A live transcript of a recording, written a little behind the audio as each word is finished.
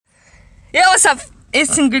Yo, what's up?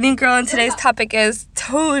 It's Ingredient Girl, and today's topic is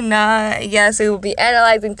tuna. Yes, we will be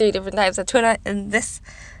analyzing 3 different types of tuna in this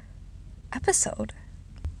episode.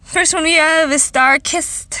 First one we have is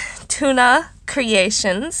Star-Kissed Tuna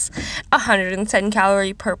Creations. 110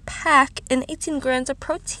 calories per pack and 18 grams of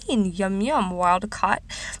protein. Yum yum, wild caught.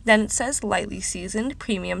 Then it says lightly seasoned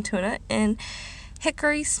premium tuna in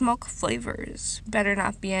hickory smoke flavors. Better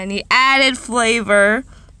not be any added flavor,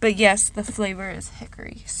 but yes, the flavor is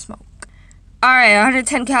hickory smoke. Alright,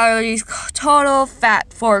 110 calories total,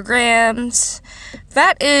 fat 4 grams.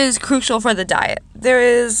 Fat is crucial for the diet. There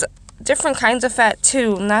is different kinds of fat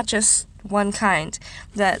too, not just one kind,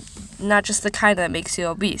 not just the kind that makes you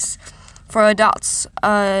obese. For adults,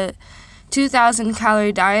 a 2,000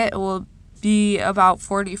 calorie diet will be about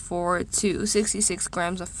 44 to 66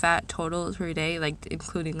 grams of fat total per day, like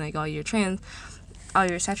including like all your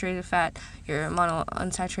saturated fat, your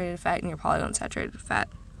monounsaturated fat, and your polyunsaturated fat.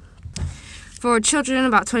 For children,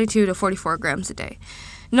 about 22 to 44 grams a day.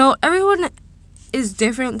 Note, everyone is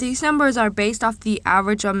different. These numbers are based off the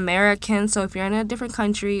average American, so if you're in a different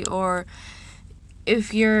country or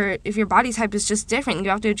if your body type is just different,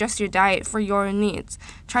 you have to adjust your diet for your needs.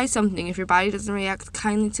 Try something. If your body doesn't react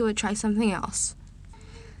kindly to it, try something else.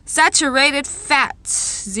 Saturated fat,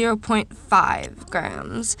 0.5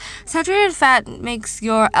 grams. Saturated fat makes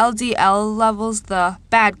your LDL levels, the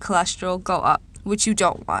bad cholesterol, go up, which you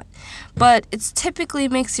don't want. But it typically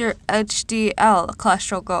makes your HDL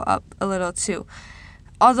cholesterol go up a little too.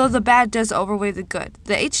 Although the bad does outweigh the good.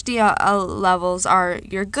 The HDL levels are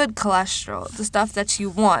your good cholesterol, the stuff that you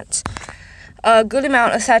want. A good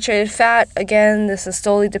amount of saturated fat, again, this is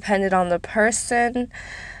solely dependent on the person.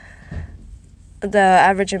 The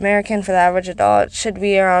average American for the average adult should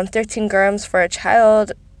be around 13 grams for a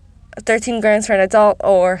child, 13 grams for an adult,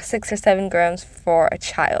 or 6 or 7 grams for a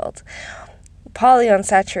child.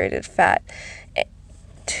 Polyunsaturated fat,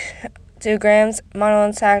 2 grams.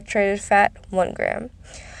 Monounsaturated fat, 1 gram.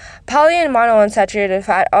 Poly and monounsaturated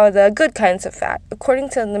fat are the good kinds of fat. According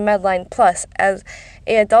to the Medline Plus, as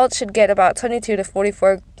an adult should get about 22 to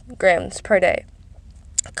 44 grams per day.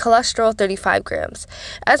 Cholesterol, 35 grams.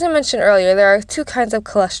 As I mentioned earlier, there are 2 kinds of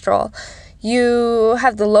cholesterol. You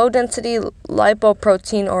have the low-density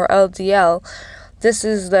lipoprotein, or LDL. This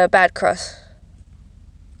is the bad cholesterol,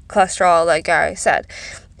 like I said.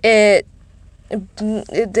 It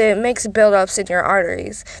makes buildups in your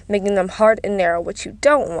arteries, making them hard and narrow, which you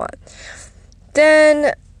don't want.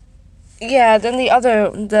 Then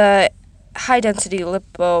the high-density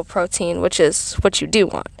lipoprotein, which is what you do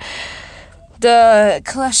want. The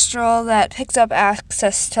cholesterol that picks up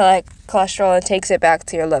access to cholesterol and takes it back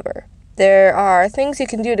to your liver. There are things you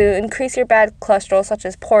can do to increase your bad cholesterol, such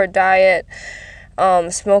as poor diet,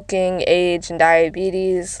 smoking, age and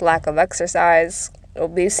diabetes, lack of exercise,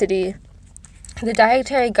 obesity. The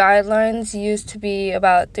dietary guidelines used to be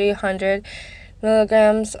about 300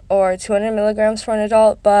 milligrams or 200 milligrams for an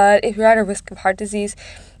adult, but if you're at a risk of heart disease,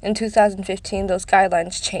 in 2015, those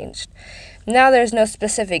guidelines changed. Now there's no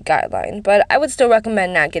specific guideline, but I would still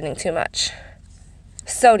recommend not getting too much.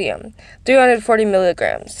 Sodium, 340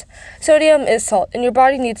 milligrams. Sodium is salt, and your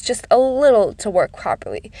body needs just a little to work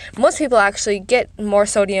properly. Most people actually get more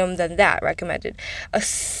sodium than that recommended. A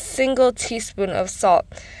single teaspoon of salt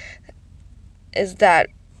is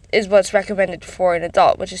what's recommended for an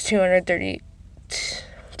adult, which is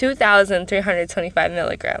 2,325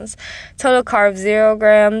 milligrams. Total carbs, 0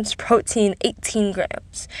 grams. Protein, 18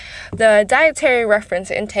 grams. The dietary reference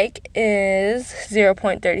intake is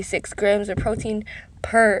 0.36 grams of protein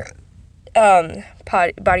per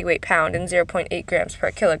body weight pound and 0.8 grams per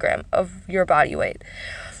kilogram of your body weight.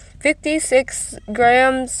 56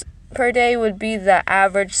 grams per day would be the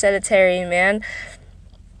average sedentary man,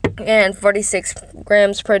 and 46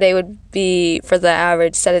 grams per day would be for the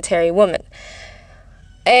average sedentary woman.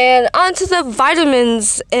 And on to the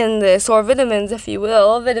vitamins in this, or vitamins if you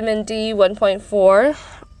will. Vitamin D, 1.4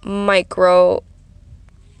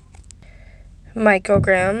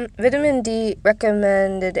 microgram. Vitamin D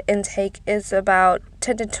recommended intake is about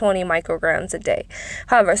 10 to 20 micrograms a day.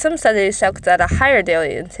 However, some studies show that a higher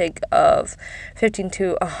daily intake of 15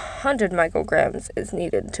 to 100 micrograms is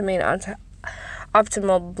needed to maintain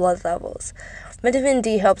optimal blood levels. Vitamin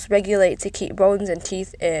D helps regulate to keep bones and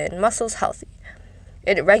teeth and muscles healthy.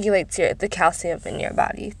 It regulates the calcium in your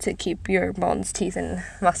body to keep your bones, teeth, and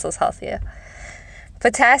muscles healthier.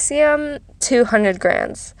 Potassium, 200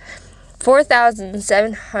 grams.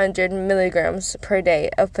 4,700 milligrams per day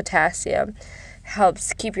of potassium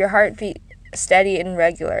helps keep your heartbeat steady and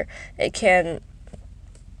regular. It can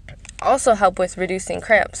also help with reducing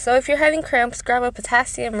cramps. So if you're having cramps, grab a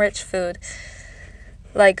potassium-rich food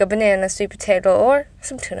like a banana, sweet potato, or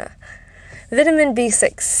some tuna. Vitamin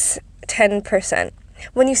B6, 10%.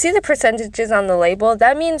 When you see the percentages on the label,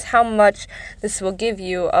 that means how much this will give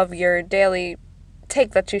you of your daily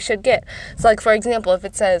take that you should get. So, like, for example, if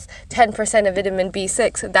it says 10% of vitamin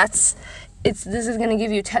B6, this is going to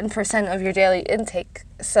give you 10% of your daily intake.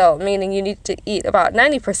 So, meaning you need to eat about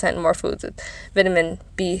 90% more foods with vitamin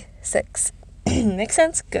B6. Make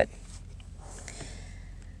sense? Good.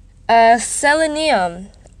 Selenium,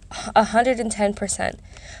 110%.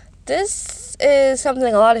 This is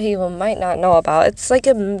something a lot of people might not know about. It's like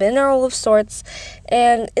a mineral of sorts,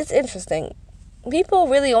 and it's interesting. People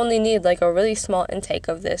really only need like a really small intake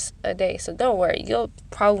of this a day, so don't worry. You'll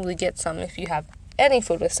probably get some if you have any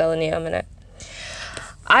food with selenium in it.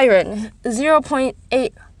 Iron,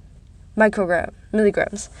 0.8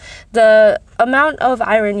 milligrams. The amount of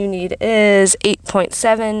iron you need is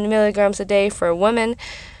 8.7 milligrams a day for women,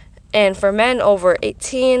 and for men over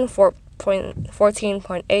 18,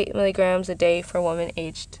 14.8 milligrams a day for women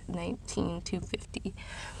aged 19 to 50.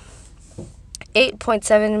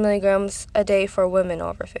 8.7 milligrams a day for women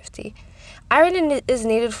over 50. Iron is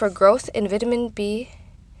needed for growth and vitamin B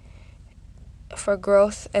for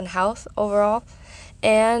growth and health overall.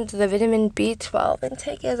 And the vitamin B12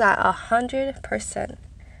 intake is at 100%.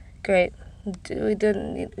 Great.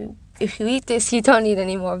 If you eat this, you don't need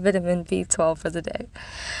any more vitamin B12 for the day.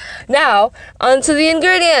 Now, on to the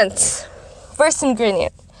ingredients. First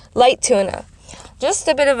ingredient, light tuna. Just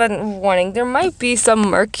a bit of a warning, there might be some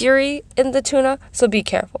mercury in the tuna, so be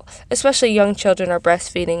careful, especially young children or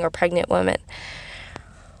breastfeeding or pregnant women.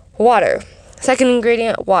 Water. Second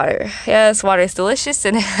ingredient, water. Yes, water is delicious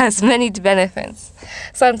and it has many benefits.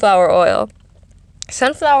 Sunflower oil.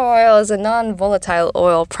 Sunflower oil is a non-volatile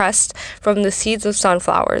oil pressed from the seeds of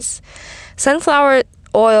sunflowers. Sunflower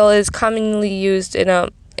oil is commonly used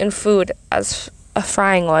in food as a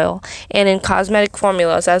frying oil and in cosmetic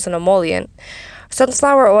formulas as an emollient.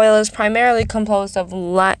 Sunflower oil is primarily composed of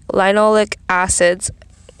linoleic acids,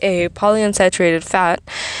 a polyunsaturated fat,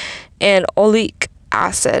 and oleic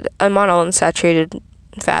acid, a monounsaturated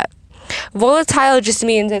fat. Volatile just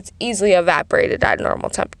means it's easily evaporated at normal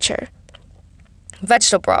temperature.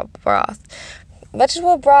 Vegetable broth.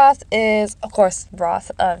 Vegetable broth is, of course,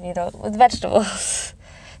 broth, with vegetables,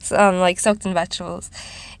 like soaked in vegetables.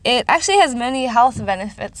 It actually has many health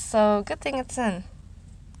benefits, so good thing it's in.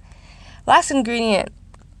 Last ingredient,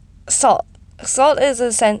 salt. Salt is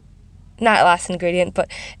not last ingredient, but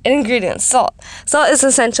an ingredient, salt. Salt is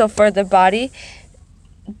essential for the body,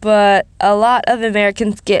 but a lot of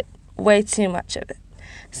Americans get way too much of it.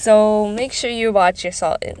 So make sure you watch your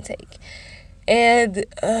salt intake. And,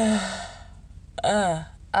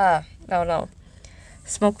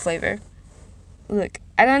 smoke flavor. Look,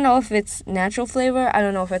 I don't know if it's natural flavor. I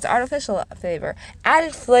don't know if it's artificial flavor.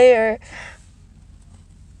 Added flavor.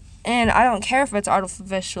 And I don't care if it's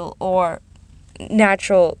artificial or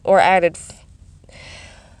natural or added.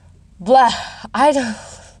 Blah. I don't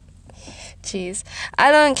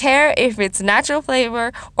care if it's natural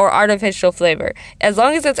flavor or artificial flavor. As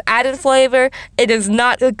long as it's added flavor, it is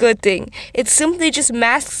not a good thing. It simply just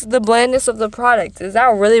masks the blandness of the product. Is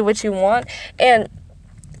that really what you want? And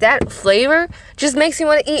that flavor just makes you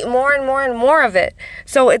want to eat more and more and more of it.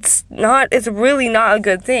 So it's really not a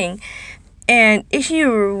good thing. And if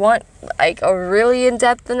you want like a really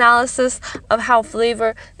in-depth analysis of how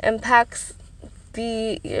flavor impacts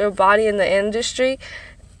your body and the industry,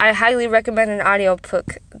 I highly recommend an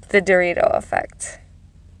audiobook, The Dorito Effect.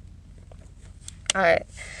 Alright.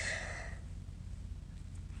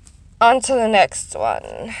 On to the next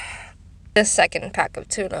one. The second pack of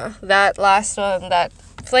tuna. That last one, the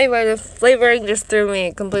flavoring just threw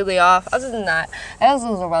me completely off. Other than that, this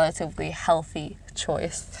was a relatively healthy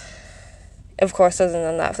choice. Of course, other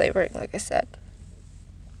than that flavoring, like I said.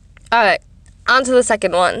 Alright, on to the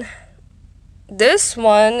second one. This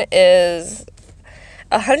one is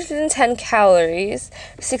 110 calories,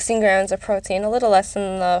 16 grams of protein, a little less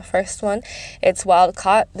than the first one. It's wild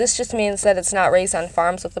caught. This just means that it's not raised on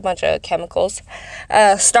farms with a bunch of chemicals.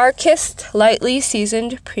 Star-kissed, lightly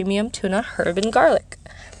seasoned premium tuna, herb and garlic.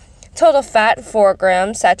 Total fat, 4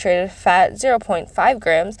 grams. Saturated fat, 0.5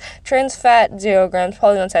 grams. Trans fat, 0 grams.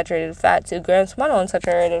 Polyunsaturated fat, 2 grams.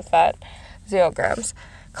 Monounsaturated fat, 0 grams.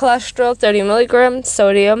 Cholesterol, 30 milligrams.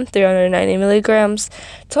 Sodium, 390 milligrams.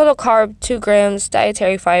 Total carb, 2 grams.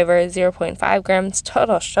 Dietary fiber, 0.5 grams.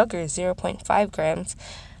 Total sugar, 0.5 grams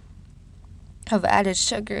of added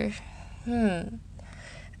sugar.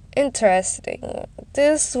 Interesting.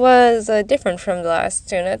 This was different from the last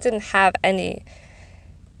tuna. It didn't have any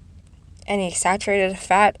saturated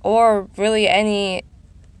fat or really any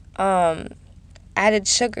added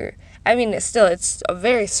sugar. I mean, it's a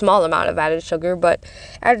very small amount of added sugar, but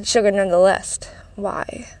added sugar nonetheless.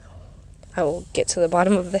 Why? I will get to the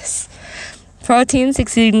bottom of this. Protein,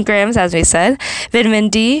 16 grams, as we said. Vitamin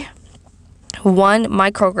D, 1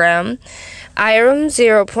 microgram. Iron,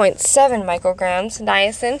 0.7 micrograms.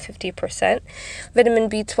 Niacin, 50%. Vitamin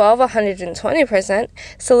B12, 120%.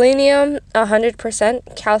 Selenium,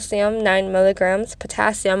 100%. Calcium, 9 milligrams.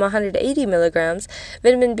 Potassium, 180 milligrams.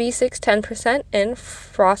 Vitamin B6, 10%. And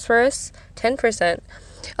phosphorus, 10%.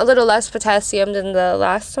 A little less potassium than the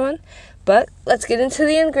last one. But let's get into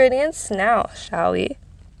the ingredients now, shall we?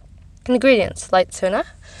 Ingredients: light tuna.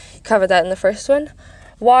 Covered that in the first one.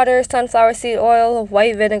 Water, sunflower seed oil,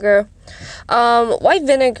 white vinegar. White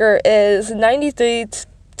vinegar is 93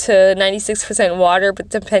 to 96% water, but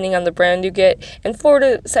depending on the brand you get, and 4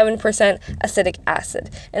 to 7% acetic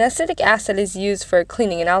acid. And acetic acid is used for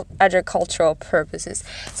cleaning and agricultural purposes,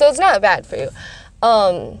 so it's not bad for you.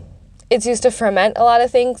 It's used to ferment a lot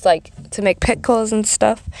of things, like to make pickles and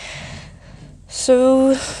stuff.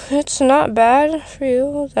 So it's not bad for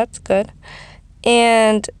you. That's good.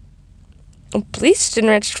 And bleached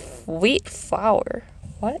enriched wheat flour.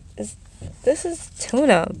 What is this? Is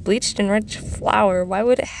tuna. Bleached enriched flour. Why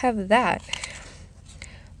would it have that?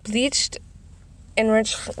 Bleached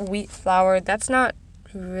enriched wheat flour. That's not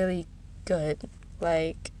really good.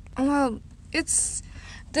 Like, well,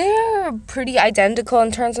 they're pretty identical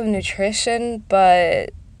in terms of nutrition,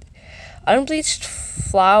 but unbleached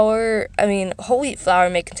flour, whole wheat flour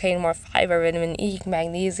may contain more fiber, vitamin E,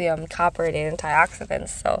 magnesium, copper, and antioxidants.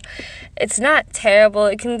 So it's not terrible.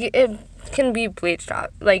 It can be bleached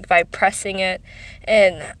out, like by pressing it,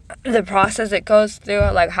 and the process it goes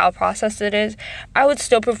through, like how processed it is. I would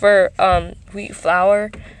still prefer wheat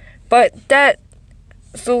flour, but that's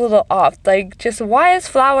a little off. Like, just why is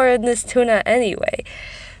flour in this tuna anyway?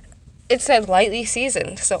 It said lightly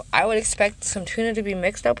seasoned, so I would expect some tuna to be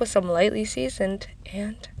mixed up with some lightly seasoned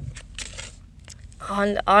and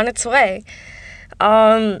on its way.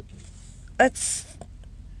 But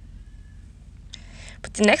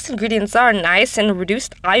the next ingredients are niacin,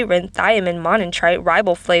 reduced iron, thiamine, monontrite,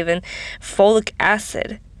 riboflavin, folic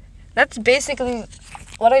acid. That's basically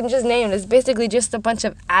what I just named. Is basically just a bunch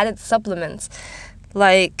of added supplements,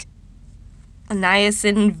 like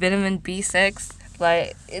niacin, vitamin B6.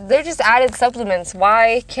 Like, they're just added supplements.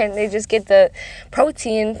 Why can't they just get the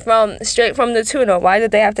protein straight from the tuna? Why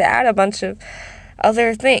did they have to add a bunch of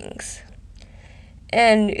other things?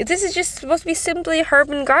 And this is just supposed to be simply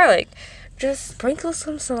herb and garlic. Just sprinkle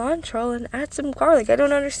some cilantro and add some garlic. I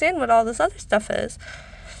don't understand what all this other stuff is.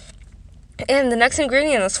 And the next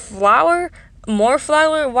ingredient is flour. More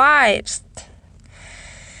flour? Why?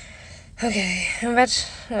 Okay, there's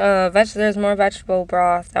more vegetable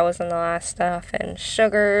broth. That was in the last stuff. And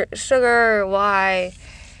sugar, why?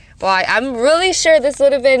 I'm really sure this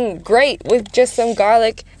would have been great with just some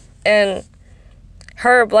garlic and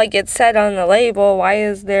herb like it said on the label. Why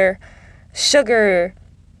is there sugar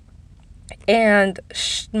and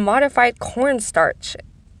modified cornstarch?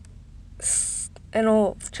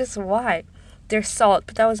 And just why? There's salt,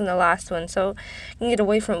 but that was in the last one, so you can get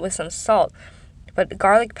away from it with some salt. But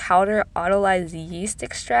garlic powder, autolyzed yeast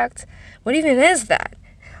extract, what even is that?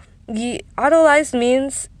 Autolyzed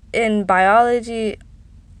means in biology,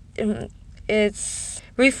 it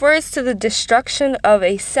refers to the destruction of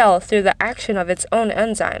a cell through the action of its own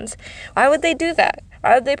enzymes. Why would they do that?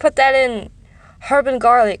 Why would they put that in herb and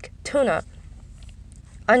garlic, tuna,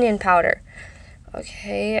 onion powder?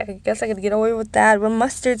 Okay, I guess I could get away with that. But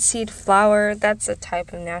mustard seed flour, that's a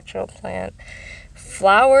type of natural plant.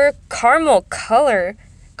 Flour, caramel color.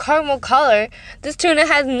 This tuna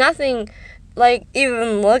has nothing like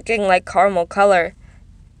even looking like caramel color.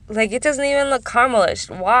 Like, it doesn't even look caramelish.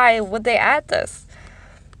 Why would they add this?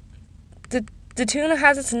 The tuna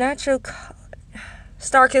has its natural color.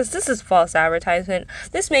 Starkist, this is false advertisement.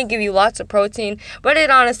 This may give you lots of protein, but it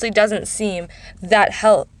honestly doesn't seem that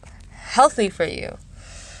healthy for you.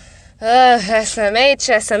 SMH.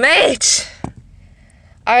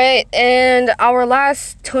 Alright, and our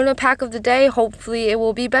last tuna pack of the day, hopefully it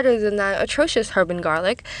will be better than that atrocious herb and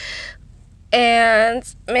garlic. And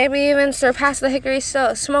maybe even surpass the hickory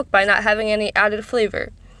smoke by not having any added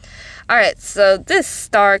flavor. Alright, so this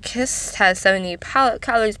Starkist has 70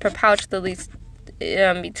 calories per pouch, the least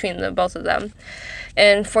between both of them.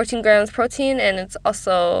 And 14 grams protein, and it's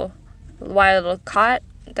also wild caught.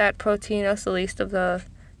 That protein is the least of the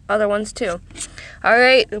other ones too.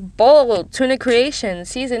 Alright, bowl tuna creation,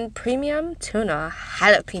 seasoned premium tuna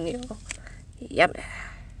jalapeno. Yum.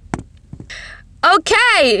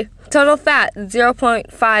 Okay! Total fat,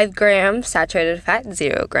 0.5 grams. Saturated fat,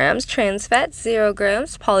 0 grams. Trans fat, 0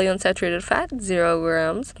 grams. Polyunsaturated fat, 0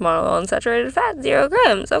 grams. Monounsaturated fat, 0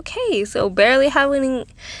 grams. Okay, so barely having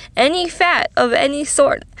any fat of any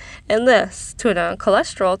sort in this tuna.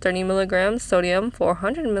 Cholesterol, 30 milligrams. Sodium,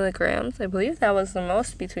 400 milligrams. I believe that was the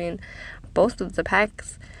most between both of the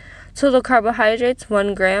packs. Total carbohydrates,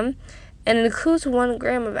 1 gram. And it includes 1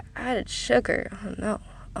 gram of added sugar. Oh, no.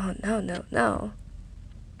 Oh, no.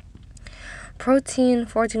 Protein,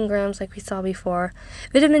 14 grams like we saw before.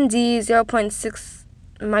 Vitamin D, 0.6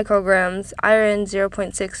 micrograms. Iron,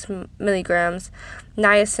 0.6 milligrams.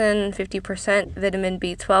 Niacin, 50%. Vitamin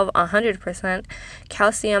B12, 100%.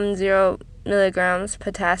 Calcium, 0 milligrams.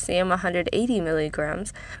 Potassium, 180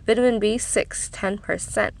 milligrams. Vitamin B6,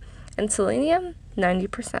 10%. And selenium,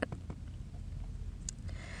 90%.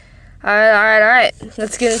 All right.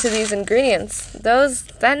 Let's get into these ingredients.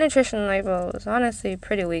 That nutrition label is honestly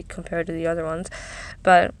pretty weak compared to the other ones,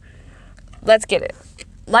 but let's get it.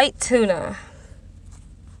 Light tuna,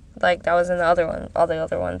 like that was in the other one, all the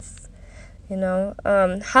other ones.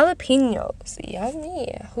 Jalapenos,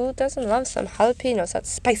 yummy. Who doesn't love some jalapenos? That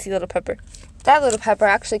spicy little pepper. That little pepper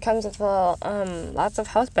actually comes with lots of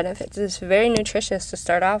health benefits. It's very nutritious to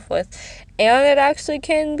start off with. And it actually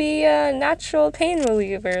can be a natural pain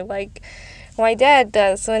reliever, like my dad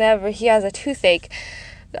does whenever he has a toothache.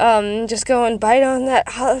 Just go and bite on that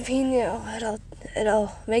jalapeno.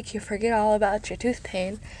 It'll make you forget all about your tooth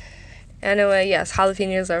pain. Anyway, yes,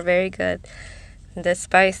 jalapenos are very good. They're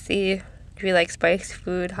spicy. If you like spicy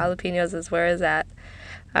food, jalapenos is where it's at.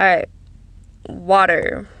 Alright,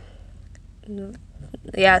 water.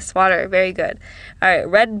 Yes, water, very good. Alright,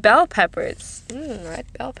 red bell peppers. Red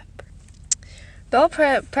bell pepper. Bell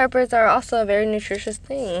peppers are also a very nutritious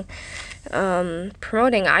thing.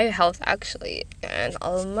 Promoting eye health, actually. And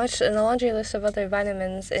a laundry list of other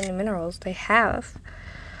vitamins and minerals they have.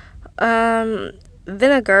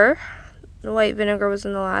 Vinegar. White vinegar was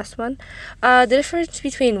in the last one. The difference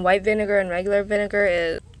between white vinegar and regular vinegar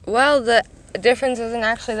is, well, the difference isn't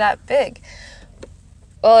actually that big.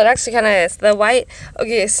 Well, it actually kind of is.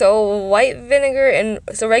 So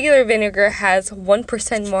regular vinegar has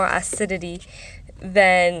 1% more acidity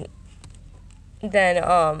than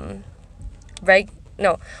regular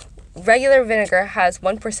vinegar has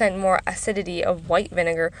 1% more acidity of white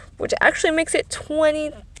vinegar, which actually makes it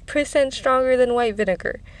 20% stronger than white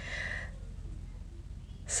vinegar.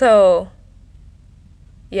 So,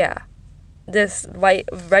 yeah, this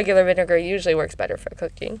regular vinegar usually works better for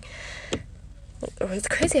cooking. It's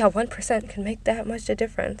crazy how 1% can make that much a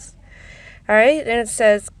difference. Alright, and it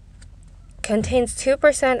says, contains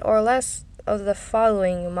 2% or less of the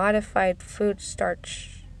following modified food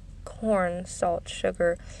starch: corn, salt,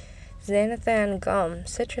 sugar, xanthan gum,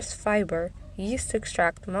 citrus fiber, yeast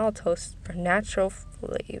extract, maltose, or natural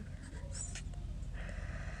flavors.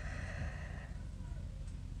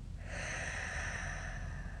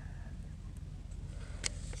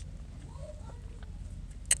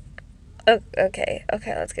 Okay,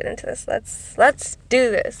 let's get into this. Let's do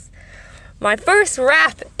this. My first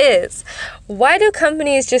rap is, why do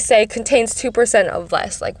companies just say contains 2% of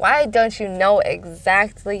less? Like, why don't you know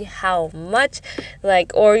exactly how much?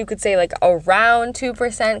 Like, or you could say like around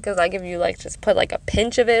 2%, because like if you like just put like a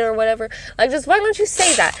pinch of it or whatever. Like, just why don't you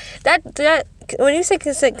say that? That when you say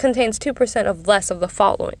it contains 2% of less of the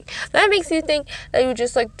following, that makes you think that you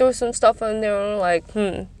just like throw some stuff in there and like,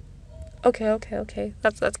 Okay.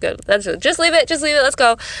 That's good. That's good. Just leave it. Let's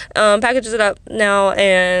go. Packages it up now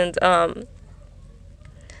and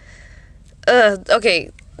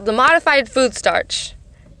okay. The modified food starch,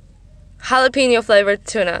 jalapeno flavored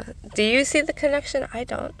tuna. Do you see the connection? I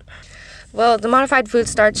don't. Well, the modified food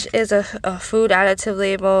starch is a food additive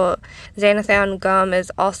label. Xanthan gum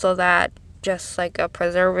is also that, just like a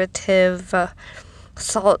preservative.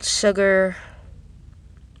 Salt, sugar.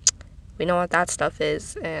 We know what that stuff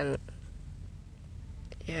is, and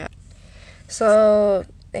yeah. So,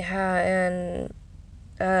 and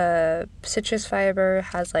citrus fiber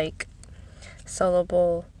has like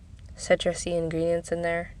soluble citrusy ingredients in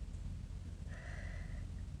there.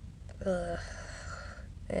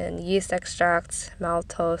 And yeast extracts,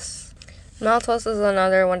 maltose. Maltose is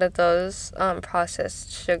another one of those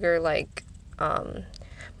processed sugar like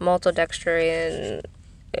maltodextrin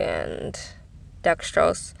and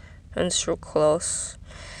dextrose and sucrose.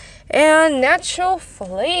 And natural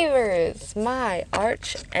flavors, my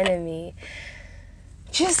arch enemy.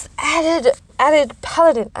 Just added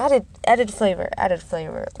flavor.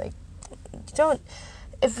 Like,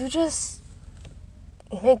 if you just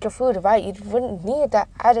make your food right, you wouldn't need that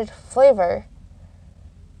added flavor.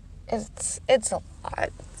 It's a lot.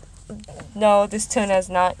 No, this tuna is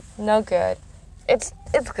no good. It's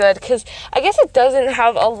good because I guess it doesn't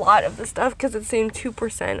have a lot of the stuff because it's saying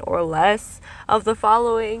 2% or less of the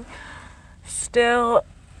following. Still,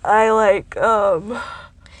 I like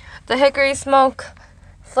the hickory smoke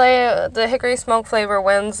flavor. The hickory smoke flavor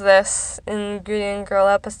wins this Ingredient Girl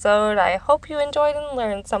episode. I hope you enjoyed and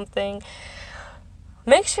learned something.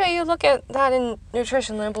 Make sure you look at that in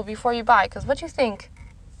nutrition label before you buy, because what you think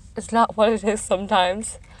is not what it is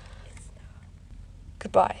sometimes.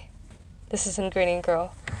 Goodbye. This is Ingredient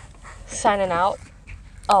Girl, signing out.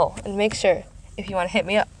 Oh, and make sure, if you want to hit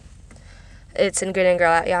me up, it's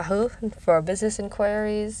ingredientgirl@yahoo for business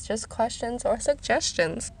inquiries, just questions, or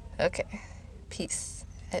suggestions. Okay, peace.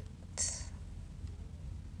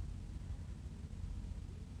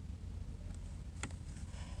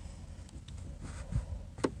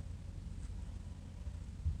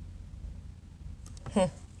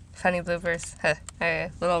 Funny bloopers.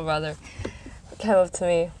 Hey, little brother came up to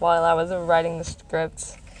me while I was writing the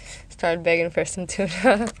script, started begging for some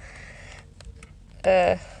tuna.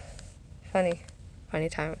 Funny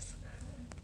times.